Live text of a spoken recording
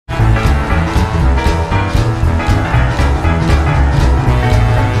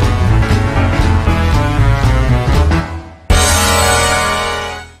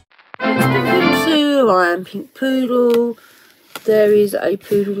and Pink Poodle. There is a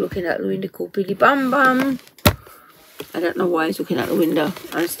poodle looking out the window called Billy Bum Bum. I don't know why he's looking out the window.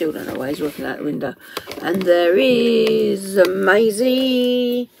 I still don't know why he's looking out the window. And there is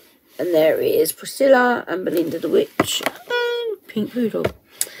Maisie. And there is Priscilla and Belinda the Witch and Pink Poodle.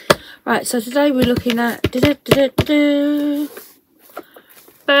 Right, so today we're looking at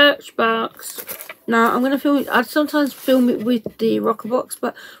Birchbox. Now, I'm going to film it. I'd sometimes film it with the Rockerbox,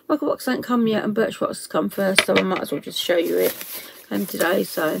 but Rockerbox ain't come yet and Birchbox has come first, so I might as well just show you it. Came today,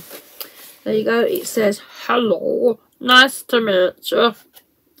 so there you go. It says, hello, nice to meet you. It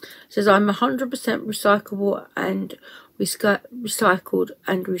says, I'm 100% recyclable and recycled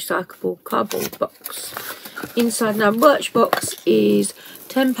and recyclable cardboard box. Inside now, Birchbox is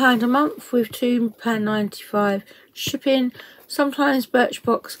 £10 a month with £2.95 shipping. Sometimes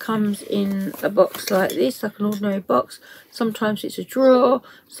Birchbox comes in a box like this, like an ordinary box. Sometimes it's a drawer.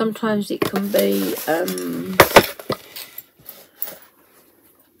 Sometimes it can be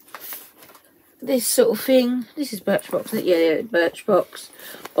this sort of thing. This is Birchbox, isn't it? Yeah, Birchbox.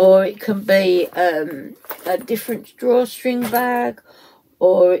 Or it can be a different drawstring bag,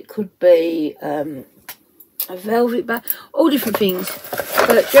 or it could be a velvet bag, all different things.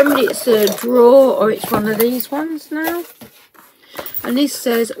 But generally it's a drawer, or it's one of these ones now. And this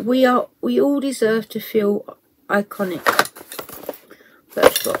says, we all deserve to feel iconic.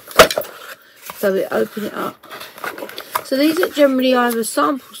 Birchbox. So we open it up. So these are generally either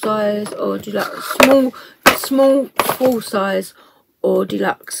sample size or deluxe, small full size or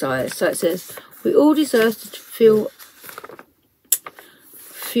deluxe size. So it says, we all deserve to feel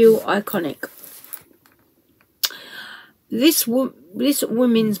iconic. This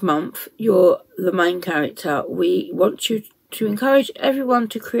Women's Month, you're the main character. We want you to encourage everyone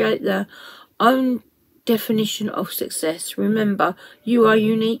to create their own definition of success. Remember, you are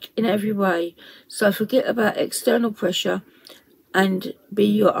unique in every way, so forget about external pressure and be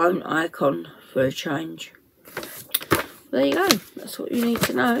your own icon for a change. There you go. That's what you need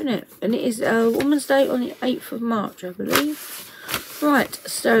to know, isn't it? And it is Women's Day on the 8th of March, I believe. Right,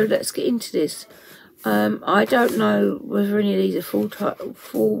 so let's get into this. I don't know whether any of these are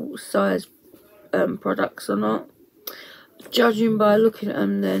full size products or not. Judging by looking at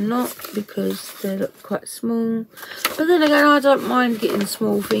them, they're not, because they look quite small. But then again, I don't mind getting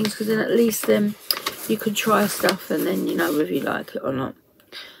small things, because then at least then you can try stuff and then you know whether you like it or not.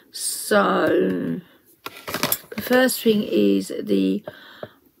 So the first thing is the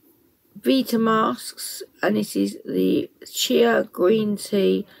Vita masks, and this is the Chia Green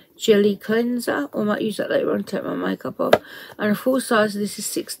Tea Jelly Cleanser. I might use that later on to take my makeup off. And a full size of this is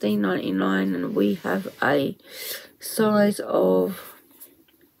 £16.99, and we have a size of,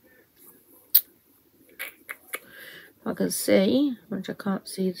 I can see, which I can't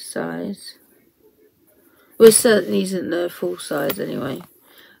see the size. Well, it certainly isn't the full size anyway.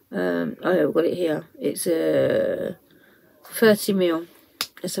 Oh yeah, we've got it here. It's a 30ml.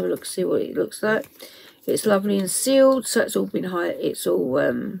 Let's have a look, see what it looks like. It's lovely and sealed, so it's all been it's all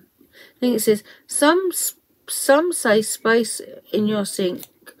I think it says some say space in your sink,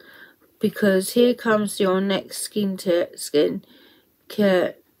 because here comes your next skin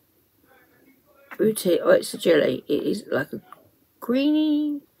care routine. Oh, it's a jelly. It is like a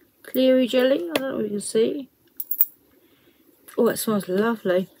greeny, cleary jelly. I don't know if you can see. Oh, it smells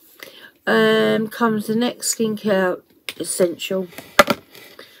lovely. Comes the next skincare essential.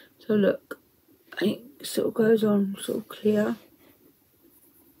 So look, and it sort of goes on sort of clear.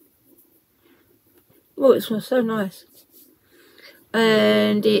 Oh, it smells so nice.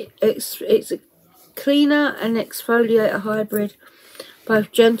 And it's a cleaner and exfoliator hybrid,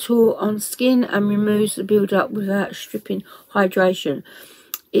 both gentle on skin and removes the build-up without stripping hydration.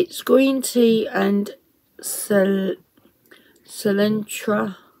 It's green tea and Celentra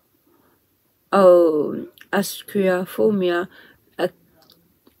Ascria formula,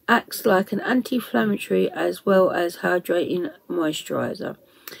 acts like an anti-inflammatory as well as hydrating moisturizer.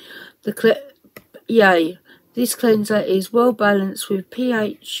 This cleanser is well balanced with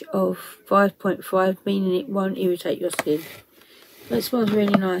pH of 5.5, meaning it won't irritate your skin. It smells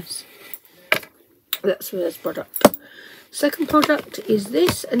really nice. That's the first product. Second product is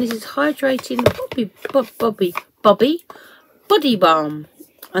this, and this is hydrating body balm.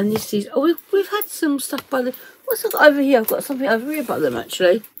 And this is, oh, we've had some stuff by the, what's that over here? I've got something over here about them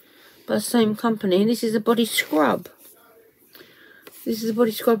actually, by the same company. And this is a body scrub. This is a body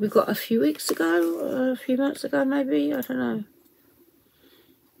scrub we got a few weeks ago, a few months ago maybe, I don't know.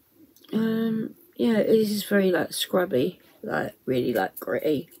 Yeah, this is very like scrubby, like really like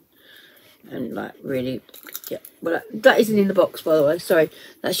gritty, and like really, yeah. Well, that isn't in the box, by the way. Sorry,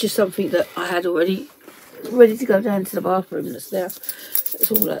 that's just something that I had already ready to go down to the bathroom that's there.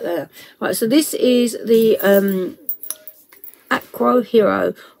 It's all like there. Right, so this is the Acro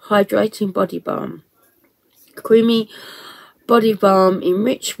Hero Hydrating Body Balm. Creamy body balm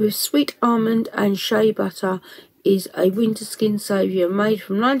enriched with sweet almond and shea butter is a winter skin saviour made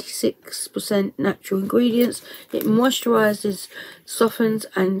from 96% natural ingredients. It moisturises, softens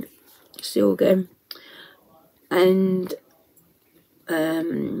and still again, and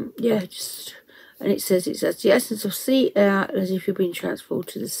yeah, just, and it says it's the essence of sea air, as if you've been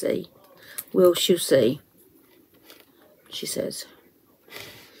transported to the sea. Well, she'll see, she says.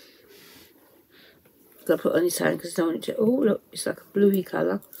 I put on his hand because I don't want it to. Oh, look, it's like a bluey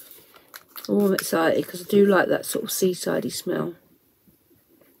colour. Oh, I'm excited because I do like that sort of seasidey smell.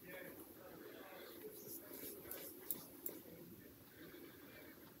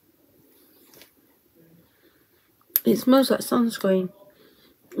 It smells like sunscreen.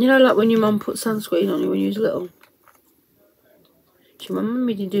 You know, like when your mum put sunscreen on you when you was little. My mum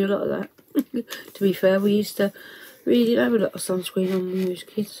didn't do a lot of that. To be fair, we used to really have a lot of sunscreen on when we was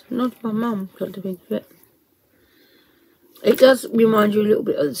kids. Not my mum, got to think of it. It does remind you a little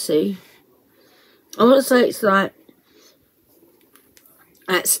bit of the sea. I wouldn't say it's like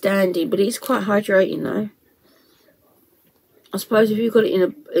outstanding, but it's quite hydrating though. I suppose if you've got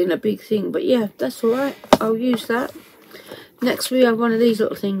it in a big thing, but yeah, that's alright. I'll use that. Next we have one of these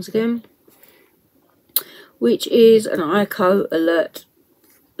little things again, which is an ICO Alert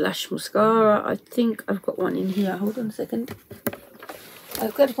Lash Mascara. I think I've got one in here. Hold on a second.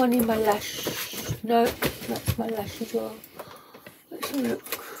 I've got one in my lash. No, that's my lash drawer. Let's have a look.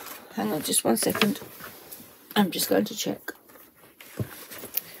 Hang on just 1 second. I'm just going to check.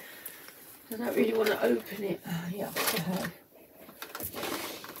 I don't really want to open it. Yeah, I have.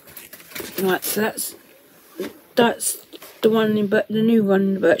 Right, so that's the one in the new one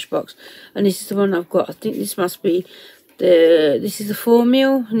in the Birchbox, and this is the one I've got. I think this must be this is the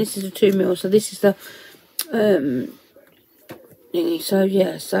 4ml and this is the 2ml. So this is the thingy. So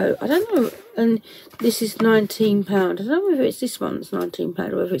yeah, so I don't know, and this is £19. I don't know whether it's this one that's £19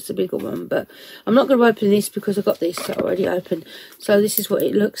 or whether it's the bigger one, but I'm not going to open this because I've got this already open. So this is what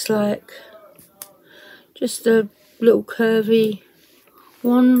it looks like. Just a little curvy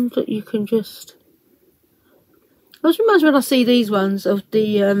one that you can just. It always reminds me when I see these ones of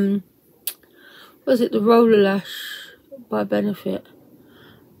the what is it, the Roller Lash by Benefit.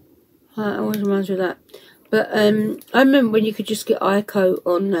 It always reminds me of that. But I remember when you could just get ICO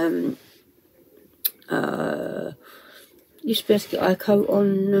on you used to be able to get ICO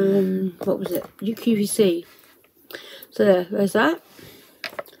on what was it, UQVC. So there's that,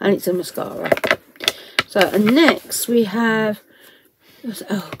 and it's a mascara. So and next we have,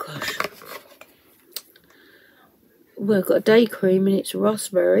 oh gosh, we've got a day cream and it's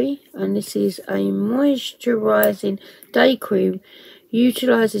raspberry, and this is a moisturising day cream.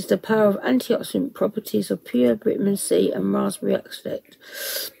 Utilises the power of antioxidant properties of pure vitamin C and raspberry extract,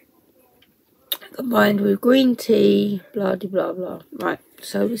 combined with green tea, blah blah blah. Right,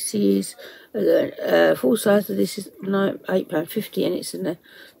 so this is full size of this is £8.50, and it's in the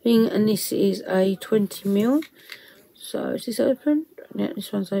thing, and this is a 20ml. So is this open? Yeah,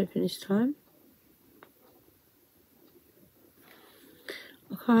 this one's open this time.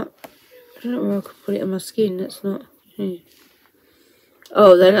 I don't know where I could put it on my skin. That's not.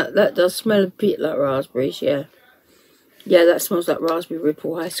 Oh, then that does smell a bit like raspberries, yeah. Yeah, that smells like raspberry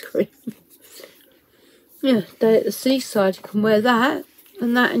ripple ice cream. Yeah, day at the seaside, you can wear that,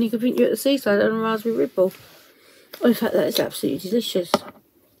 and you can think you're at the seaside on a raspberry ripple. Oh, in fact, that is absolutely delicious.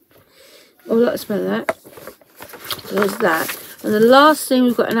 Oh, I like the smell of that. So there's that. And the last thing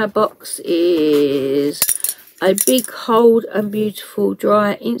we've got in our box is a big, hold and beautiful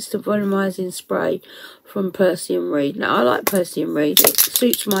dry instant volumizing spray from Percy & Reed. Now, I like Percy & Reed. It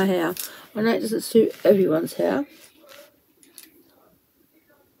suits my hair. I know it doesn't suit everyone's hair.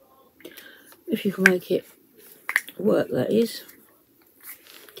 If you can make it work, that is.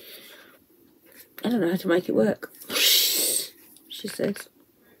 I don't know how to make it work, she says.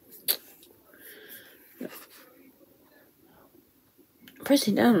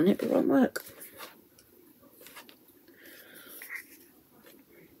 Pressing down on it, but it won't work.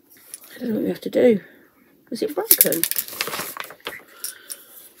 I don't know what we have to do. Is it broken?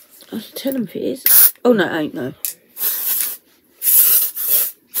 I have to tell them if it is. Oh no, it ain't, no.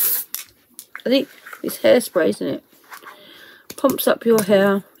 I think it's hairspray, isn't it? Pumps up your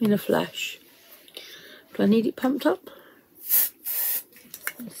hair in a flash. Do I need it pumped up?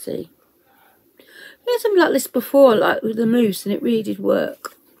 Let's see. I had something like this before, like with the mousse, and it really did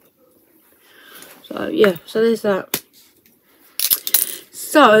work. So yeah, so there's that.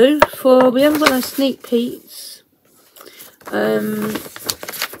 So, we haven't got no sneak peeks.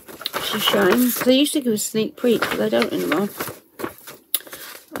 It's a shame. They used to give us sneak peeks, but they don't anymore.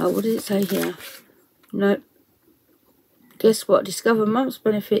 Oh, what did it say here? Nope. Guess what? Discover month's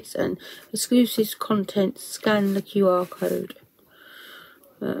benefits and exclusive content. Scan the QR code.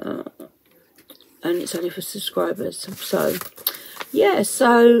 And it's only for subscribers. So, yeah,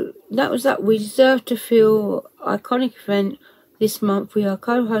 so that was that. We deserve to feel iconic event this month. We are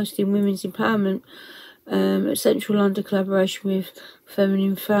co-hosting Women's Empowerment at Central London, collaboration with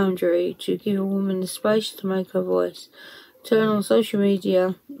Feminine Foundry, to give a woman the space to make her voice. Turn on social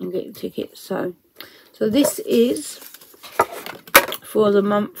media and get tickets. So this is for the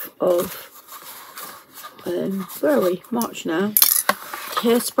month of where are we? March now.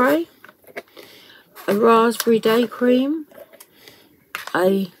 Hairspray, a raspberry day cream,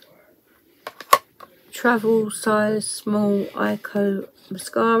 a travel size small Ico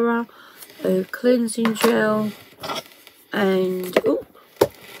mascara, a cleansing gel, and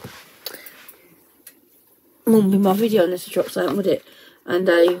wouldn't be my video unless I dropped something, would it? And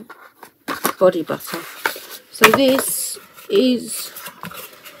a body butter. So this is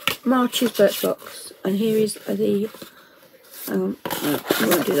March's Birchbox, and here is the no, we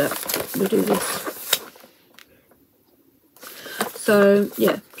won't do that. We'll do this. So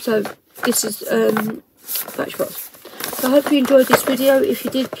yeah, so this is Birchbox. So I hope you enjoyed this video. If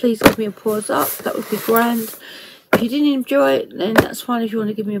you did, please give me a paws up. That would be grand. If you didn't enjoy it, then that's fine. If you want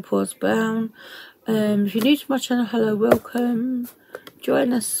to give me a paws down. If you're new to my channel, hello, welcome.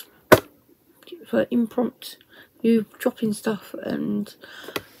 Join us for impromptu dropping stuff, and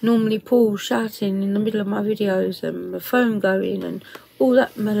normally Paul shouting in the middle of my videos and my phone going and all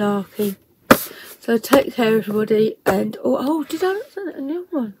that malarkey. So take care, everybody. And did I not say that in the other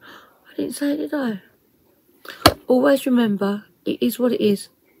one? I didn't say it, did I? Always remember, it is what it is.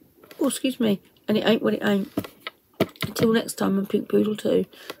 Oh, excuse me. And it ain't what it ain't. Until next time, I'm Pink Poodle 2.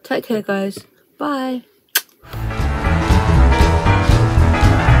 Take care, guys. Bye.